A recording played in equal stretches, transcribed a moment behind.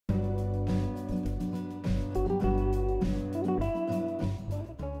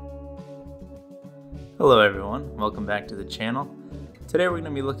Hello everyone, welcome back to the channel. Today we're going to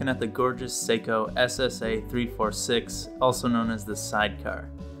be looking at the gorgeous Seiko SSA346, also known as the Sidecar.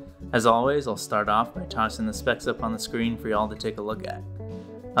 As always, I'll start off by tossing the specs up on the screen for y'all to take a look at.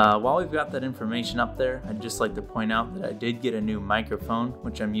 While we've got that information up there, I'd just like to point out that I did get a new microphone,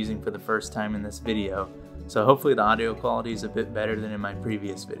 which I'm using for the first time in this video, so hopefully the audio quality is a bit better than in my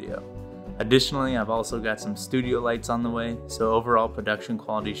previous video. Additionally, I've also got some studio lights on the way, so overall production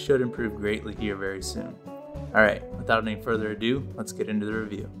quality should improve greatly here very soon. Alright, without any further ado, let's get into the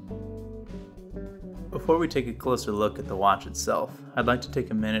review. Before we take a closer look at the watch itself, I'd like to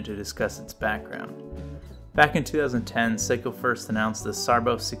take a minute to discuss its background. Back in 2010, Seiko first announced the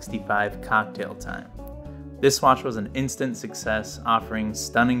Sarbo 65 Cocktail Time. This watch was an instant success, offering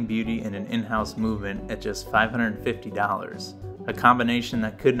stunning beauty and an in-house movement at just $550. A combination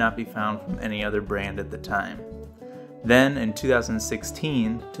that could not be found from any other brand at the time. Then, in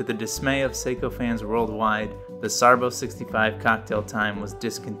 2016, to the dismay of Seiko fans worldwide, the Sarbo 65 Cocktail Time was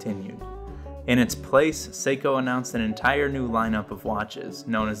discontinued. In its place, Seiko announced an entire new lineup of watches,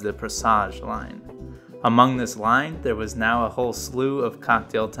 known as the Presage line. Among this line, there was now a whole slew of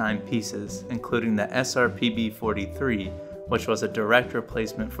Cocktail Time pieces, including the SRPB43, which was a direct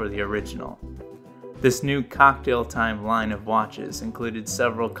replacement for the original. This new Cocktail Time line of watches included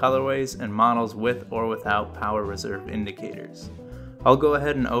several colorways and models with or without power reserve indicators. I'll go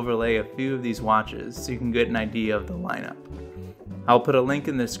ahead and overlay a few of these watches so you can get an idea of the lineup. I'll put a link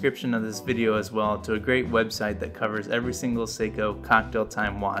in the description of this video as well to a great website that covers every single Seiko Cocktail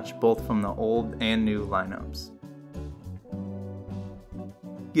Time watch, both from the old and new lineups.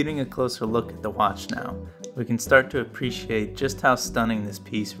 Getting a closer look at the watch now, we can start to appreciate just how stunning this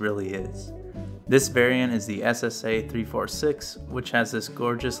piece really is. This variant is the SSA346, which has this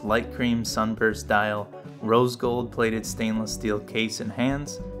gorgeous light cream sunburst dial, rose gold plated stainless steel case and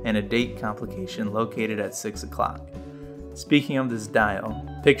hands, and a date complication located at 6 o'clock. Speaking of this dial,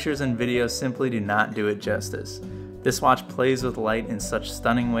 pictures and videos simply do not do it justice. This watch plays with light in such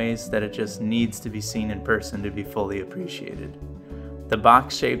stunning ways that it just needs to be seen in person to be fully appreciated. The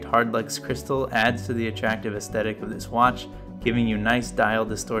box-shaped hardlux crystal adds to the attractive aesthetic of this watch, giving you nice dial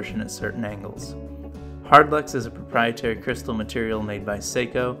distortion at certain angles. Hardlux is a proprietary crystal material made by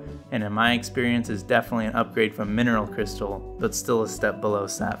Seiko, and in my experience is definitely an upgrade from mineral crystal, but still a step below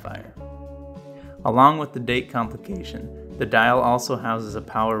sapphire. Along with the date complication, the dial also houses a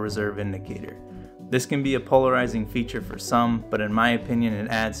power reserve indicator. This can be a polarizing feature for some, but in my opinion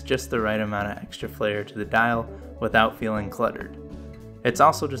it adds just the right amount of extra flair to the dial without feeling cluttered. It's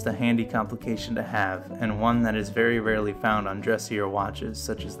also just a handy complication to have, and one that is very rarely found on dressier watches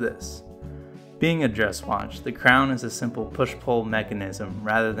such as this. Being a dress watch, the crown is a simple push-pull mechanism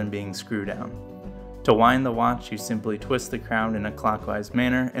rather than being screw-down. To wind the watch, you simply twist the crown in a clockwise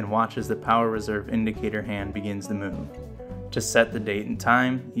manner and watch as the power reserve indicator hand begins to move. To set the date and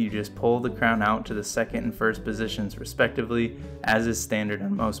time, you just pull the crown out to the second and first positions respectively, as is standard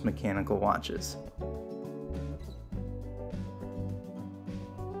on most mechanical watches.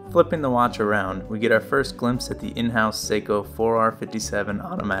 Flipping the watch around, we get our first glimpse at the in-house Seiko 4R57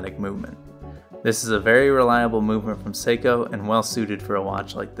 automatic movement. This is a very reliable movement from Seiko and well suited for a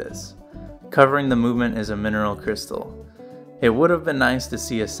watch like this. Covering the movement is a mineral crystal. It would have been nice to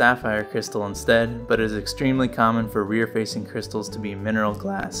see a sapphire crystal instead, but it is extremely common for rear-facing crystals to be mineral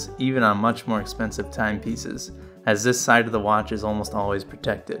glass, even on much more expensive timepieces, as this side of the watch is almost always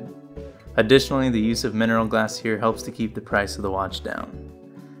protected. Additionally, the use of mineral glass here helps to keep the price of the watch down.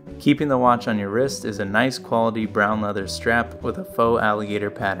 Keeping the watch on your wrist is a nice quality brown leather strap with a faux alligator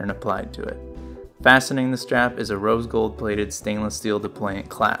pattern applied to it. Fastening the strap is a rose gold plated stainless steel deployant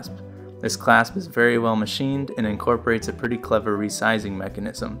clasp. This clasp is very well machined and incorporates a pretty clever resizing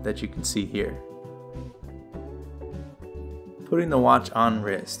mechanism that you can see here. Putting the watch on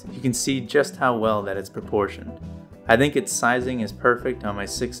wrist, you can see just how well that it's proportioned. I think its sizing is perfect on my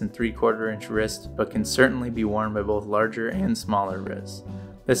 6 3/4 inch wrist, but can certainly be worn by both larger and smaller wrists.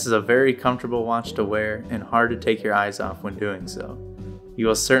 This is a very comfortable watch to wear and hard to take your eyes off when doing so. You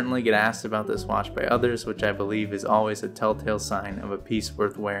will certainly get asked about this watch by others, which I believe is always a telltale sign of a piece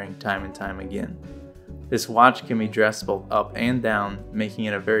worth wearing time and time again. This watch can be dressed both up and down, making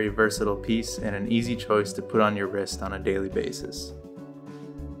it a very versatile piece and an easy choice to put on your wrist on a daily basis.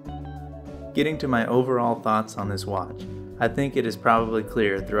 Getting to my overall thoughts on this watch, I think it is probably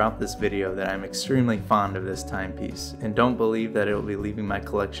clear throughout this video that I'm extremely fond of this timepiece and don't believe that it will be leaving my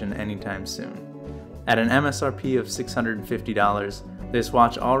collection anytime soon. At an MSRP of $650, this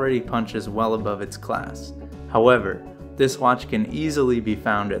watch already punches well above its class. However, this watch can easily be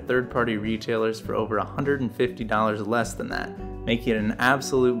found at third-party retailers for over $150 less than that, making it an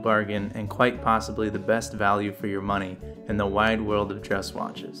absolute bargain and quite possibly the best value for your money in the wide world of dress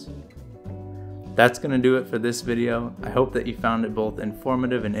watches. That's going to do it for this video. I hope that you found it both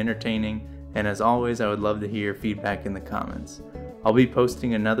informative and entertaining, and as always I would love to hear your feedback in the comments. I'll be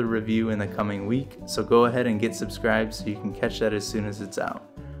posting another review in the coming week, so go ahead and get subscribed so you can catch that as soon as it's out.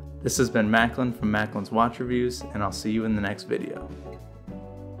 This has been Machlen from Machlen's Watch Reviews, and I'll see you in the next video.